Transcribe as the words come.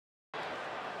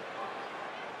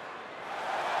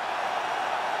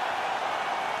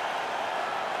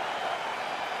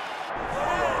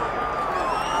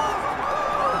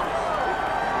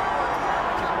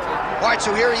right,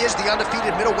 so here he is, the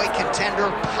undefeated middleweight contender,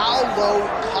 Paulo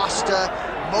Costa.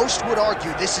 Most would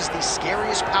argue this is the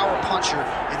scariest power puncher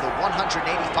in the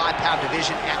 185-pound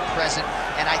division at present.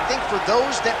 And I think for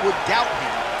those that would doubt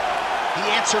him,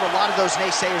 he answered a lot of those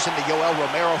naysayers in the Yoel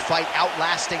Romero fight,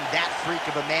 outlasting that freak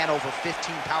of a man over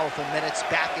 15 powerful minutes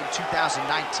back in 2019.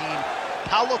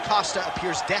 Paulo Costa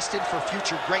appears destined for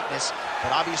future greatness,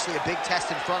 but obviously a big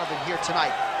test in front of him here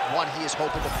tonight, one he is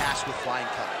hoping to pass with flying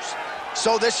colors.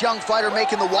 So this young fighter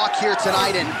making the walk here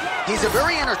tonight, and he's a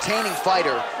very entertaining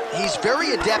fighter. He's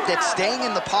very adept at staying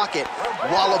in the pocket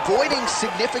while avoiding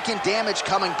significant damage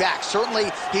coming back.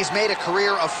 Certainly, he's made a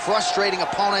career of frustrating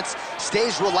opponents,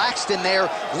 stays relaxed in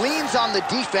there, leans on the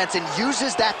defense, and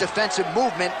uses that defensive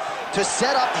movement to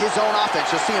set up his own offense.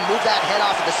 You'll see him move that head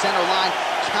off of the center line,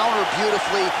 counter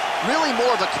beautifully, really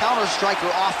more of a counter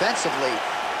striker offensively.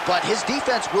 But his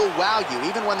defense will wow you,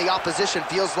 even when the opposition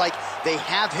feels like they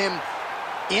have him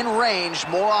in range.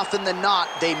 More often than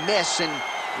not, they miss and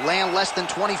land less than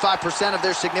 25% of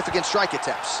their significant strike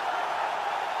attempts.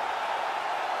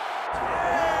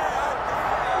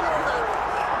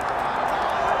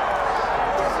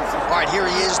 All right, here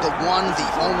he is, the one, the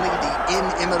only, the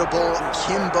inimitable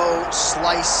Kimbo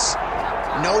Slice.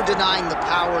 No denying the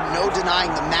power, no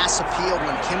denying the mass appeal.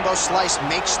 When Kimbo Slice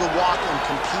makes the walk and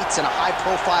competes in a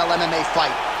high-profile MMA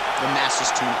fight, the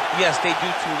masses tune in. Yes, they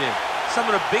do tune in. Some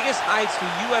of the biggest nights for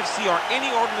UFC or any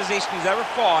organization he's ever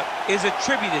fought is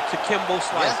attributed to Kimbo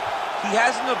Slice. Yeah. He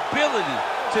has an ability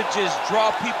to just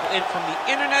draw people in from the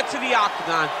internet to the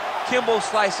octagon. Kimbo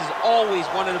Slice is always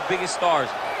one of the biggest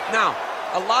stars. Now,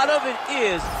 a lot of it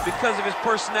is because of his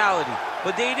personality,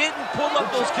 but they didn't pull up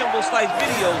those Kimbo Slice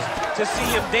videos to see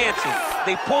him dancing.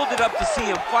 They pulled it up to see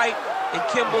him fight, and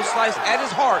Kimbo Slice, at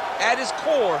his heart, at his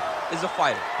core, is a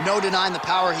fighter. No denying the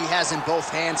power he has in both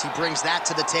hands. He brings that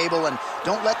to the table, and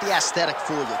don't let the aesthetic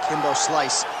fool you. Kimbo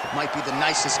Slice might be the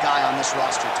nicest guy on this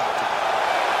roster, top to bottom.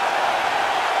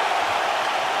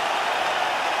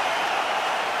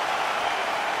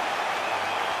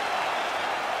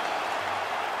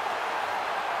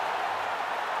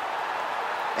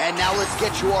 And now let's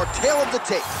get you our tale of the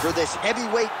tape for this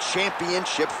heavyweight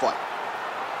championship fight.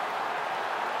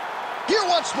 Here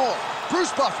once more,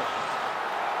 Bruce Buffer.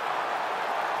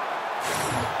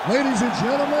 Ladies and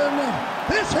gentlemen,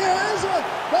 this is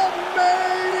the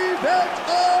main event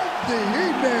of the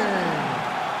evening.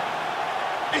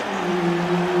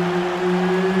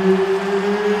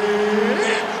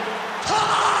 It's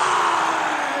time!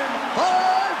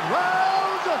 5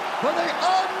 rounds for the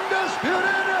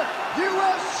undisputed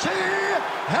UFC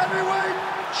Heavyweight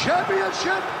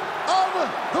Championship of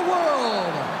the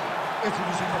world.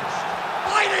 Introducing first,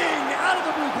 fighting out of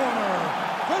the blue corner,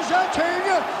 presenting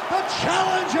the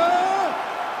challenger,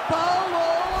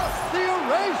 Paulo the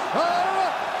Eraser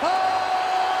Costa.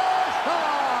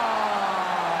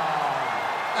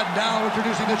 And now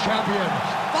introducing the champion,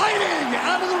 fighting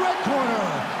out of the red corner,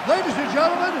 ladies and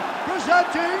gentlemen,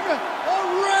 presenting the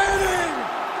reigning,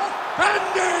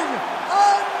 defending,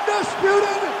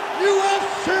 undisputed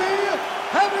UFC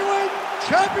Heavyweight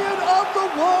Champion of the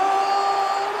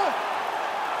world,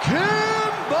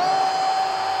 Kimbo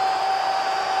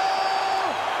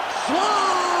Slice.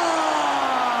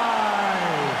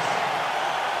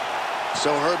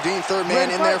 So Herb Dean, third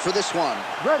man in there for this one.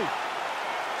 Ready.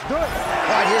 Do it. All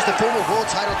right, here's the former world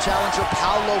title challenger,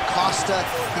 Paulo Costa.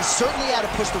 He certainly had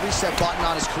to push the reset button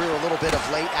on his career a little bit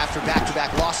of late after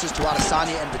back-to-back losses to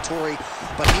Adesanya and Vettori,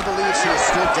 but he believes he is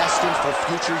still destined for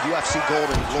future UFC gold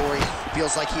and glory.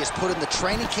 Feels like he has put in the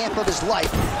training camp of his life,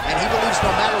 and he believes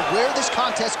no matter where this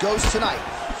contest goes tonight,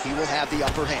 he will have the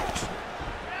upper hand.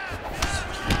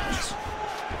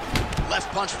 Left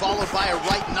punch followed by a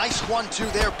right. Nice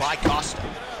 1-2 there by Costa.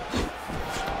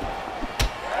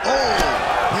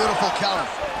 Oh, beautiful counter.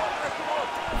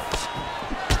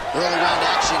 Early round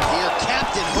action here.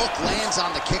 Captain Hook lands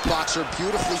on the kickboxer.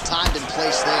 Beautifully timed in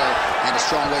place there, and a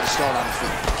strong way to start on the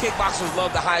feet. Kickboxers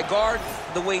love the high guard.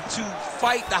 The way to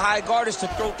fight the high guard is to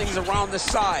throw things around the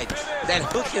side. That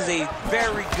hook is a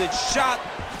very good shot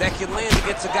that can land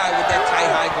against a guy with that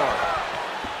tight high guard.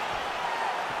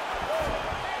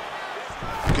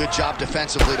 Good job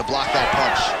defensively to block that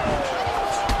punch.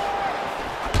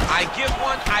 I give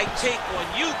one, I take one.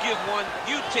 You give one,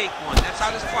 you take one. That's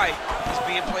how this fight is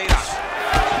being played out.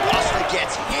 Costa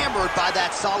gets hammered by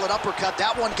that solid uppercut.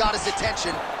 That one got his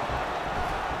attention.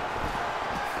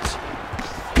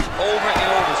 Over and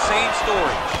over, same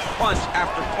story. Punch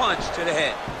after punch to the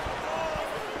head.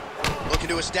 Looking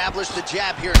to establish the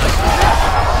jab here. Nice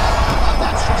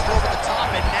that strike over the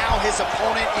top, and now his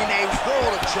opponent in a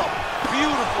world of trouble.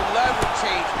 Beautiful level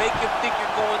change. Make him think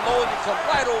you're going low, and you come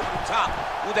right over the top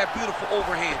with that beautiful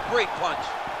overhand. Great punch.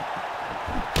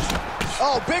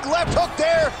 Oh, big left hook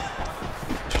there.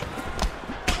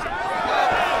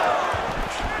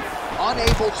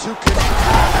 Unable to connect.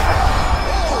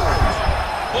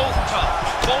 Both tough,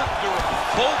 both durable,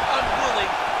 both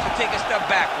unwilling to take a step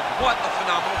backward. What a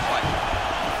phenomenal fight.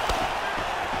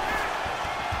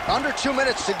 Under 2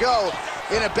 minutes to go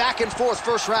in a back-and-forth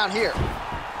first round here.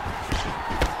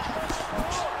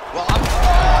 Well,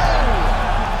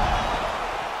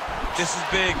 This is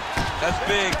big. That's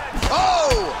big.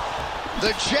 Oh!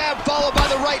 The jab followed by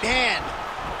the right hand.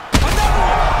 Another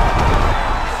one!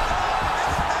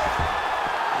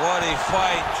 What a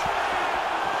fight.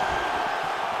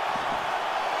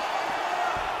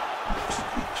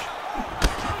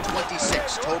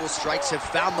 26 total strikes have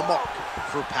found the mark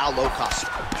for Paulo Costa.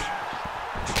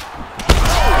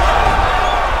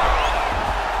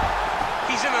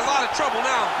 He's in a lot of trouble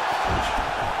now.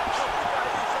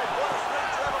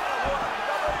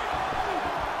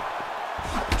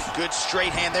 Good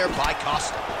straight hand there by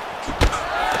Costa.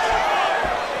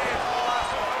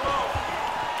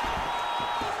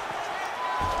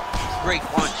 Great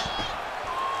punch.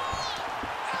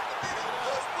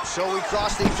 So we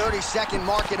crossed the 30-second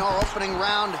mark in our opening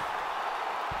round.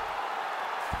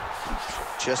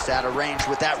 Just out of range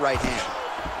with that right hand.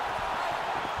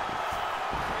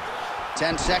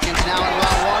 10 seconds now in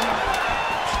round one.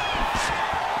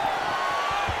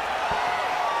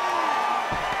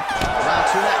 Round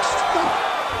two next.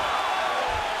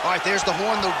 All right, there's the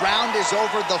horn. The round is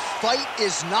over. The fight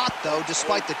is not, though,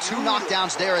 despite the 2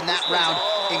 knockdowns there in that round.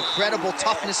 Incredible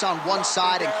toughness on one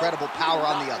side, incredible power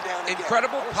on the other.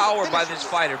 Incredible power by this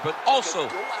fighter, but also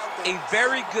a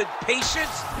very good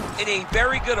patience and a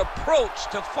very good approach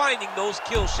to finding those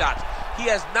kill shots. He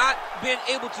has not been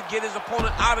able to get his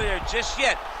opponent out of there just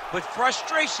yet, but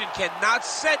frustration cannot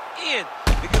set in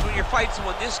because when you're fighting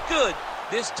someone this good,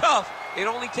 this tough, it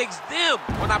only takes them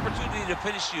one opportunity to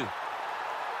finish you.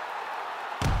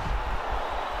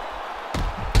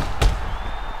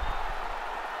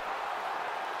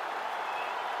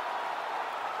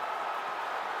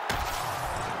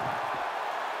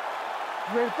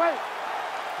 Ready to fight?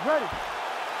 Ready.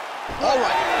 All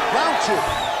right, round two.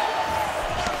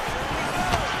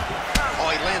 Oh,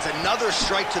 he lands another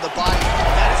strike to the body.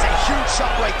 That is a huge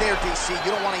shot right there, DC.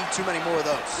 You don't want to eat too many more of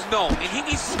those. No, and he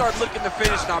needs to start looking to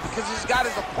finish now because he's got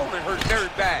his opponent hurt very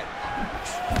bad.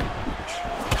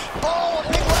 Oh, a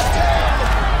big left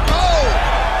hand. Oh!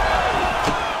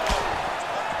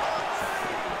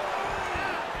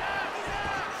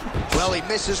 Well, he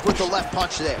misses with the left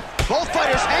punch there. Both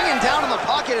fighters hanging down in the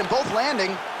pocket and both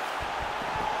landing.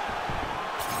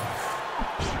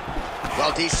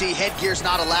 Well, DC, headgear's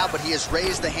not allowed, but he has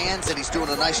raised the hands and he's doing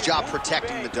a nice job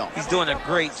protecting the dome. He's doing a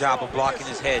great job of blocking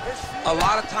his head. A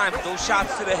lot of times, those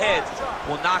shots to the head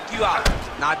will knock you out.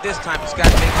 Not this time. He's got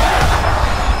to make sure.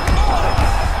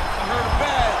 I hurt him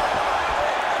bad.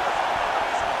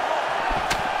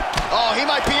 Oh, he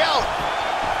might be out.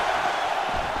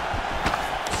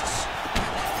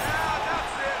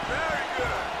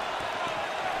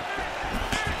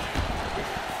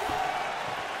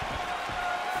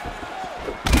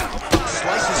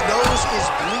 Slice's nose is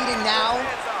bleeding now.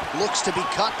 Looks to be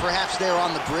cut, perhaps there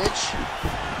on the bridge.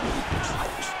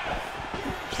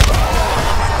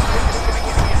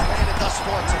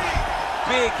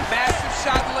 Big, massive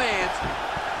shot lands.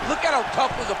 Look at how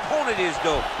tough his opponent is,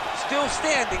 though. Still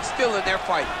standing, still in their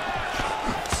fight.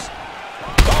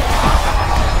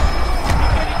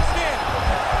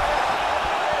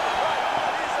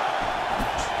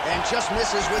 And just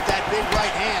misses with that big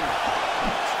right hand.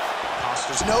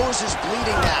 Costa's nose is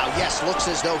bleeding now. Yes, looks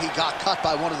as though he got cut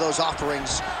by one of those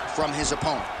offerings from his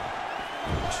opponent.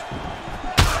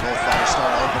 Both fighters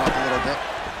starting to open up a little bit.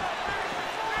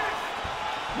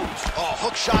 Oh,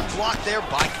 hook shot blocked there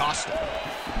by Costa.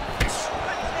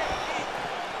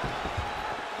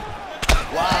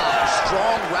 Wow,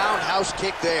 strong roundhouse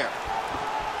kick there.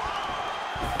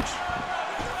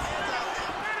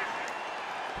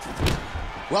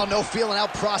 Well, no feeling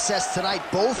out process tonight.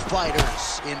 Both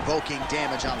fighters invoking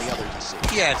damage on the other, DC.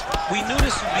 Yes, we knew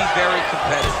this would be very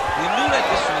competitive. We knew that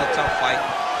this was a tough fight.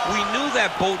 We knew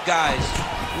that both guys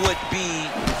would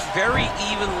be very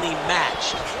evenly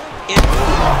matched. Shot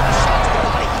to the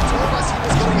body. He told us he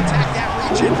was going to attack that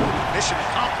region. Mission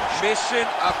accomplished. Mission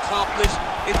accomplished.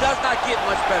 It does not get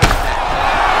much better than that.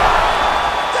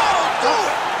 That'll do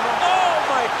it! Oh,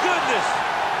 my goodness!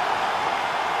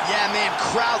 Yeah, man,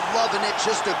 crowd loving it.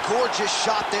 Just a gorgeous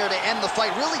shot there to end the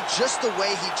fight. Really just the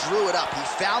way he drew it up. He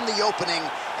found the opening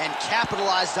and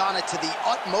capitalized on it to the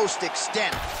utmost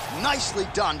extent. Nicely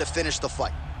done to finish the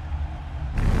fight.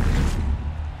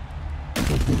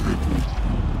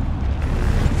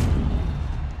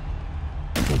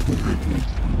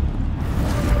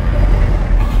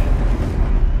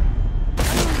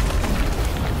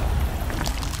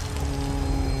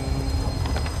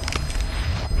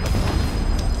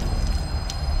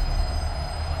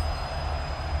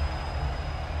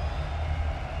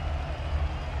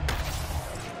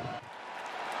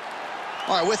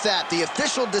 All right, with that, the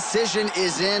official decision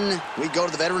is in. We go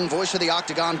to the veteran voice of the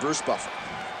Octagon, Bruce Buffer.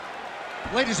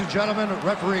 Ladies and gentlemen,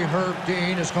 referee Herb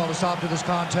Dean has called a stop to this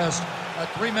contest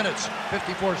at 3 minutes,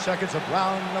 54 seconds of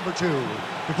round number 2.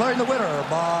 Declaring the winner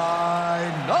by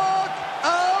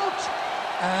knockout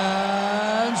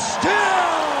and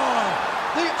still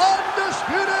the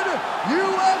undisputed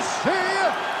UFC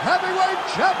heavyweight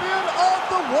champion of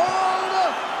the world,